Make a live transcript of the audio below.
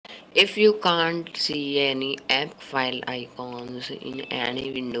If you can't see any app file icons in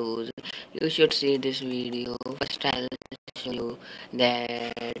any windows, you should see this video. First I'll show you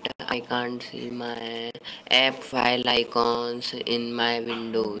that I can't see my app file icons in my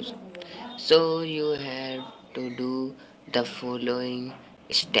windows. So you have to do the following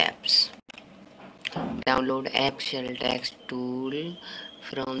steps. Download App Shell Text tool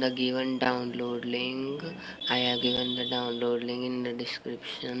from the given download link. I have given the download link in the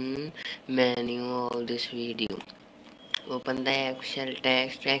description menu of this video. Open the App Shell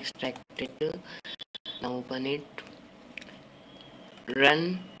Text, extract it. Now open it.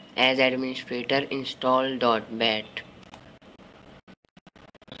 Run as administrator install.bat.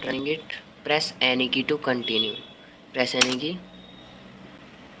 Running it. Press any key to continue. Press any key.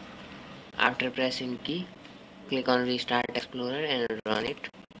 After pressing key, click on Restart Explorer and run it.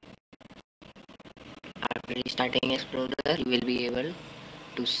 After restarting Explorer, you will be able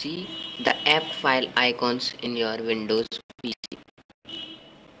to see the app file icons in your Windows PC.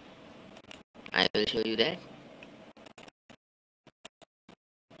 I will show you that.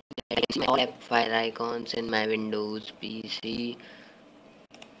 I can see all app file icons in my Windows PC.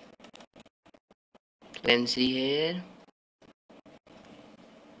 You can see here.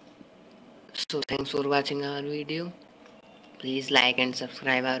 So thanks for watching our video. Please like and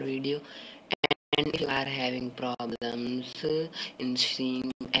subscribe our video. And if you are having problems in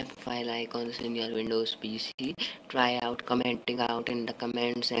seeing app file icons in your Windows PC, try out commenting out in the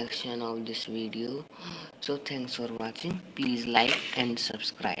comment section of this video. So thanks for watching. Please like and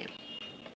subscribe.